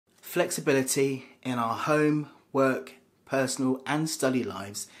Flexibility in our home, work, personal and study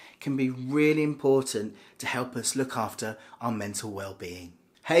lives can be really important to help us look after our mental well-being.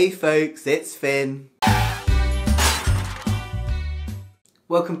 Hey folks, it's Finn.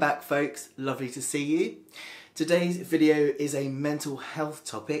 Welcome back folks, lovely to see you. Today's video is a mental health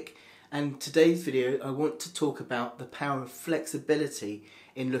topic, and today's video I want to talk about the power of flexibility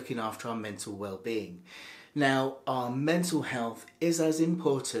in looking after our mental well-being. Now, our mental health is as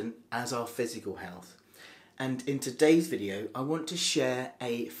important as our physical health. And in today's video, I want to share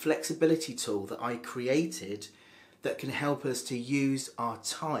a flexibility tool that I created that can help us to use our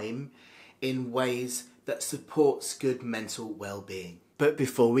time in ways that supports good mental well-being. But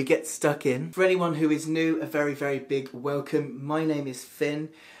before we get stuck in, for anyone who is new, a very, very big welcome. My name is Finn,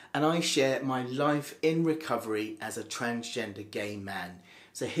 and I share my life in recovery as a transgender gay man.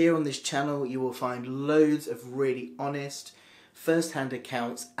 So here on this channel you will find loads of really honest, first-hand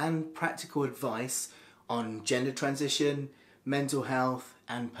accounts and practical advice on gender transition, mental health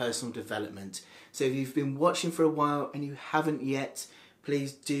and personal development. So if you've been watching for a while and you haven't yet,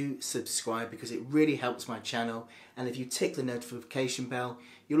 please do subscribe because it really helps my channel, and if you tick the notification bell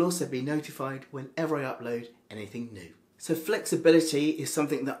you'll also be notified whenever I upload anything new. So flexibility is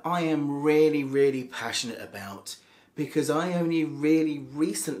something that I am really passionate about, because I only really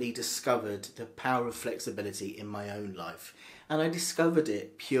recently discovered the power of flexibility in my own life, and I discovered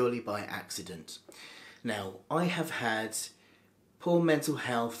it purely by accident. Now, I have had poor mental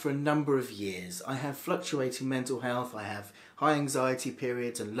health for a number of years. I have fluctuating mental health, I have high anxiety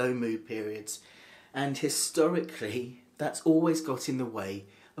periods and low mood periods, and historically that's always got in the way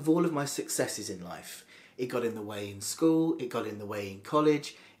of all of my successes in life. It got in the way in school, it got in the way in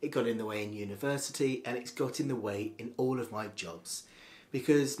college, it got in the way in university, and it's got in the way in all of my jobs,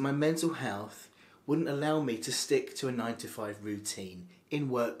 because my mental health wouldn't allow me to stick to a 9-to-5 routine in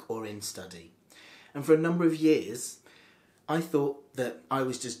work or in study. And for a number of years I thought that I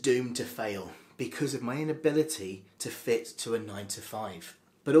was just doomed to fail because of my inability to fit to a 9-to-5.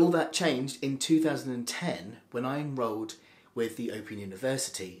 But all that changed in 2010 when I enrolled with the Open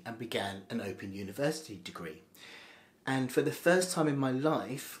University and began an Open University degree. And for the first time in my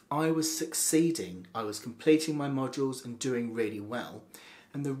life, I was succeeding. I was completing my modules and doing really well.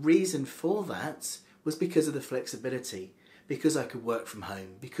 And the reason for that was because of the flexibility, because I could work from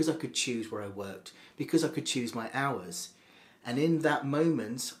home, because I could choose where I worked, because I could choose my hours. And in that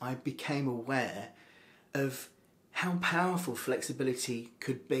moment, I became aware of how powerful flexibility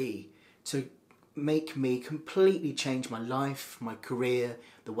could be to make me completely change my life, my career,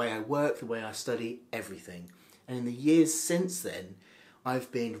 the way I work, the way I study, everything. And in the years since then,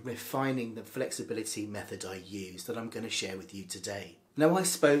 I've been refining the flexibility method I use that I'm going to share with you today. Now, I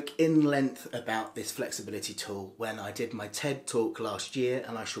spoke in length about this flexibility tool when I did my TED talk last year,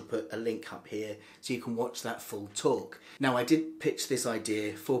 and I shall put a link up here so you can watch that full talk. Now, I did pitch this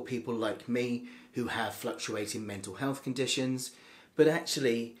idea for people like me who have fluctuating mental health conditions, but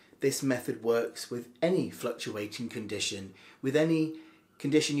actually this method works with any fluctuating condition, with any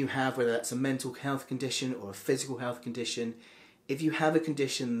condition you have, whether that's a mental health condition or a physical health condition. If you have a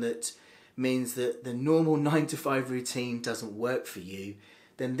condition that means that the normal 9-to-5 routine doesn't work for you,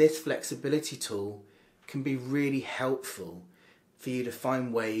 then this flexibility tool can be really helpful for you to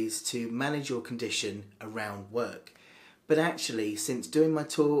find ways to manage your condition around work. But actually, since doing my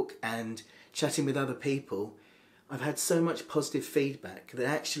talk and chatting with other people, I've had so much positive feedback that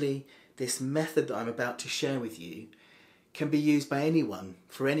actually this method that I'm about to share with you can be used by anyone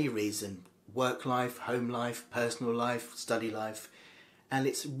for any reason: work life, home life, personal life, study life, and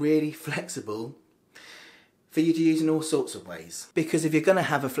it's really flexible for you to use in all sorts of ways. Because if you're going to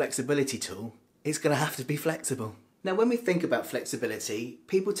have a flexibility tool, it's going to have to be flexible. Now, when we think about flexibility,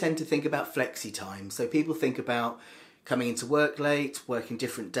 people tend to think about flexi time. So people think about coming into work late, working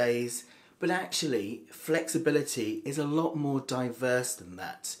different days, but actually flexibility is a lot more diverse than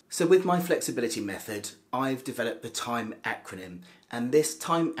that. So with my flexibility method, I've developed the T.I.M.E acronym, and this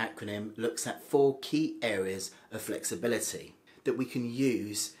T.I.M.E acronym looks at 4 key areas of flexibility that we can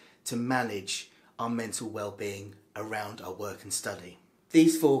use to manage our mental well-being around our work and study.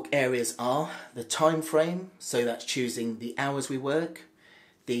 These 4 areas are the time frame, so that's choosing the hours we work,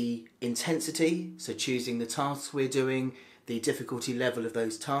 the intensity, so choosing the tasks we're doing, the difficulty level of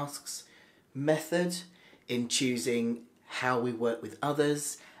those tasks, method, in choosing how we work with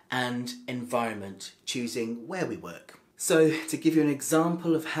others, and environment, choosing where we work. So to give you an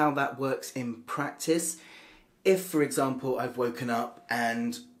example of how that works in practice, if for example I've woken up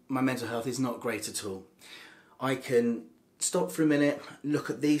and my mental health is not great at all, I can stop for a minute, look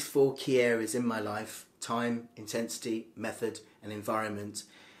at these 4 key areas in my life: time, intensity, method and environment,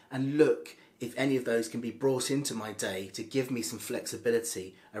 and look if any of those can be brought into my day to give me some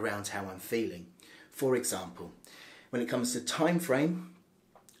flexibility around how I'm feeling. For example, when it comes to time frame,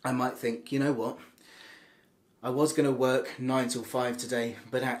 I might think, you know what, I was going to work 9 till 5 today,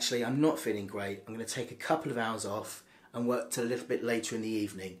 but actually I'm not feeling great. I'm going to take a couple of hours off and work till a little bit later in the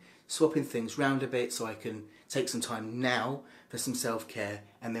evening, swapping things round a bit so I can take some time now for some self-care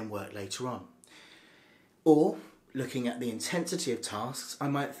and then work later on. Or, looking at the intensity of tasks, I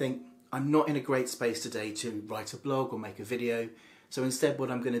might think, I'm not in a great space today to write a blog or make a video, so instead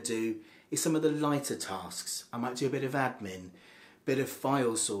what I'm going to do is some of the lighter tasks. I might do a bit of admin, bit of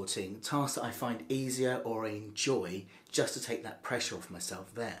file sorting, tasks that I find easier or I enjoy, just to take that pressure off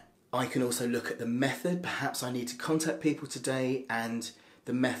myself there. I can also look at the method. Perhaps I need to contact people today and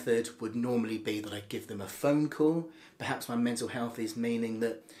the method would normally be that I give them a phone call. Perhaps my mental health is meaning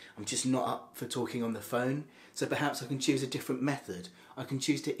that I'm just not up for talking on the phone, so perhaps I can choose a different method. I can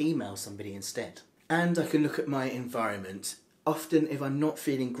choose to email somebody instead. And I can look at my environment. Often if I'm not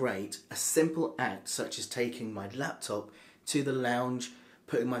feeling great, a simple act such as taking my laptop to the lounge,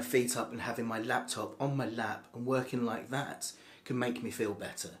 putting my feet up and having my laptop on my lap and working like that can make me feel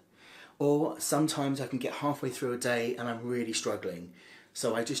better. Or sometimes I can get halfway through a day and I'm really struggling,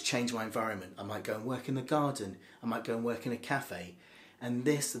 so I just change my environment. I might go and work in the garden, I might go and work in a cafe, and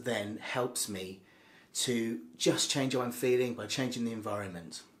this then helps me to just change how I'm feeling by changing the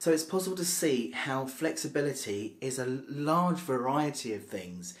environment. So it's possible to see how flexibility is a large variety of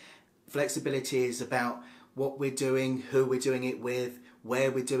things. Flexibility is about what we're doing, who we're doing it with, where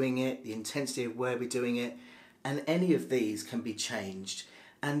we're doing it, the intensity of where we're doing it, and any of these can be changed.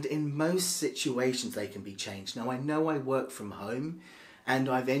 And in most situations they can be changed. Now I know I work from home and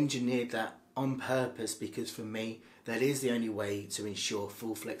I've engineered that on purpose because for me that is the only way to ensure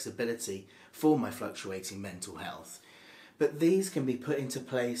full flexibility for my fluctuating mental health. But these can be put into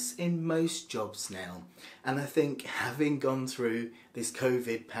place in most jobs now. And I think having gone through this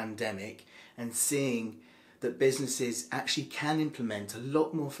COVID pandemic and seeing that businesses actually can implement a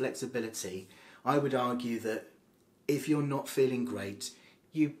lot more flexibility, I would argue that if you're not feeling great,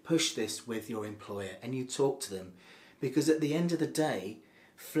 you push this with your employer and you talk to them, because at the end of the day,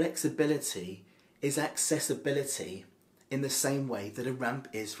 flexibility is accessibility in the same way that a ramp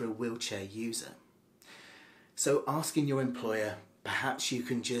is for a wheelchair user. So asking your employer, perhaps you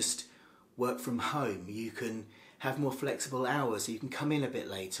can just work from home, you can have more flexible hours, so you can come in a bit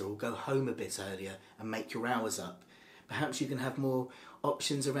later or go home a bit earlier and make your hours up. Perhaps you can have more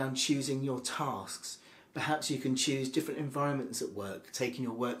options around choosing your tasks. Perhaps you can choose different environments at work, taking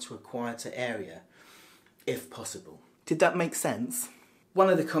your work to a quieter area, if possible. Did that make sense? One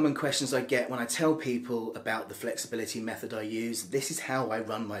of the common questions I get when I tell people about the flexibility method I use, this is how I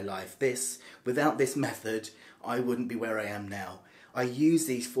run my life. Without this method, I wouldn't be where I am now. I use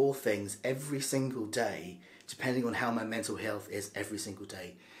these 4 things every single day, depending on how my mental health is every single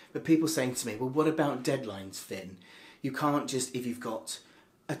day. But people saying to me, well, what about deadlines, Finn? You can't just, if you've got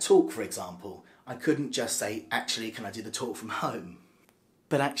a talk, for example, I couldn't just say, actually, can I do the talk from home?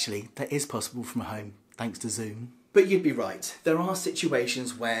 But actually, that is possible from home, thanks to Zoom. But you'd be right. There are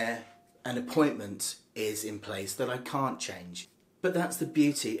situations where an appointment is in place that I can't change. But that's the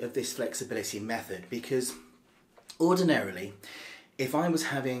beauty of this flexibility method, because ordinarily, if I was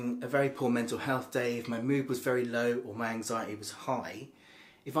having a very poor mental health day, if my mood was very low or my anxiety was high,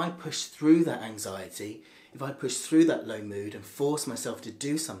 if I push through that anxiety, if I push through that low mood and force myself to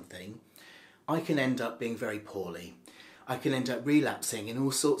do something, I can end up being very poorly. I can end up relapsing in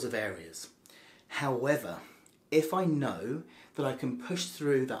all sorts of areas. However, if I know that I can push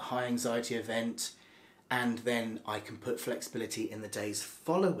through that high anxiety event and then I can put flexibility in the days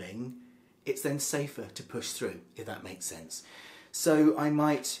following, it's then safer to push through, if that makes sense. So I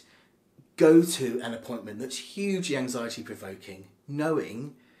might go to an appointment that's hugely anxiety provoking,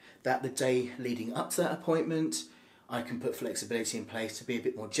 knowing that the day leading up to that appointment, I can put flexibility in place to be a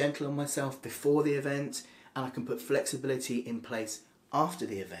bit more gentle on myself before the event, and I can put flexibility in place after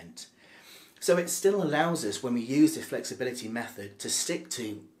the event. So it still allows us, when we use the flexibility method, to stick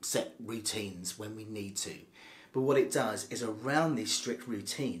to set routines when we need to. But what it does is, around these strict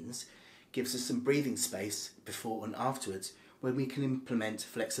routines, gives us some breathing space before and afterwards, when we can implement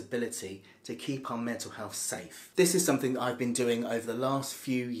flexibility to keep our mental health safe. This is something that I've been doing over the last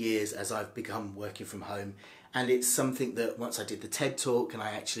few years as I've become working from home, and it's something that once I did the TED talk and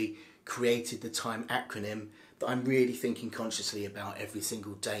I actually created the T.I.M.E acronym, that I'm really thinking consciously about every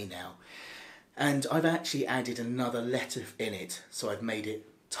single day now. And I've actually added another letter in it, so I've made it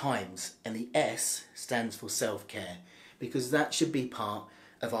TIMES, and the S stands for self-care, because that should be part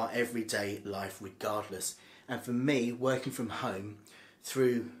of our everyday life regardless. And for me, working from home,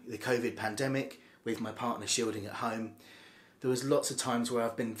 through the COVID pandemic with my partner shielding at home, there was lots of times where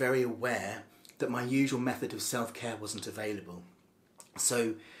I've been very aware that my usual method of self-care wasn't available.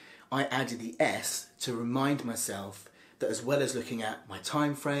 So I added the S to remind myself that as well as looking at my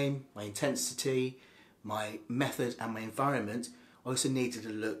time frame, my intensity, my method and my environment, I also needed to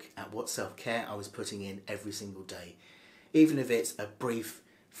look at what self-care I was putting in every single day. Even if it's a brief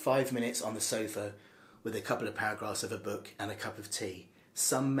 5 minutes on the sofa with a couple of paragraphs of a book and a cup of tea.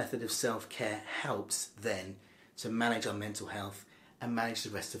 Some method of self-care helps then to manage our mental health and manage the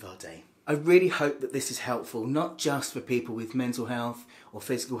rest of our day. I really hope that this is helpful, not just for people with mental health or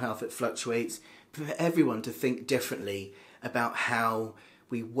physical health that fluctuates, but for everyone to think differently about how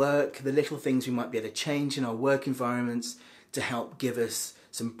we work, the little things we might be able to change in our work environments to help give us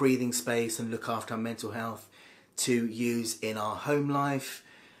some breathing space and look after our mental health, to use in our home life,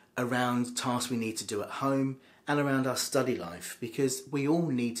 around tasks we need to do at home, and around our study life, because we all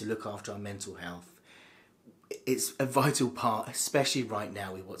need to look after our mental health. It's a vital part, especially right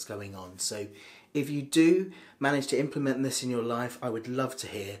now with what's going on. So if you do manage to implement this in your life, I would love to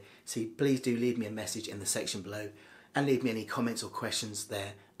hear. So please do leave me a message in the section below and leave me any comments or questions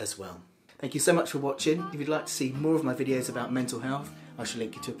there as well. Thank you so much for watching. If you'd like to see more of my videos about mental health, I shall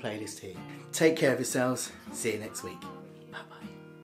link you to a playlist here. Take care of yourselves. See you next week.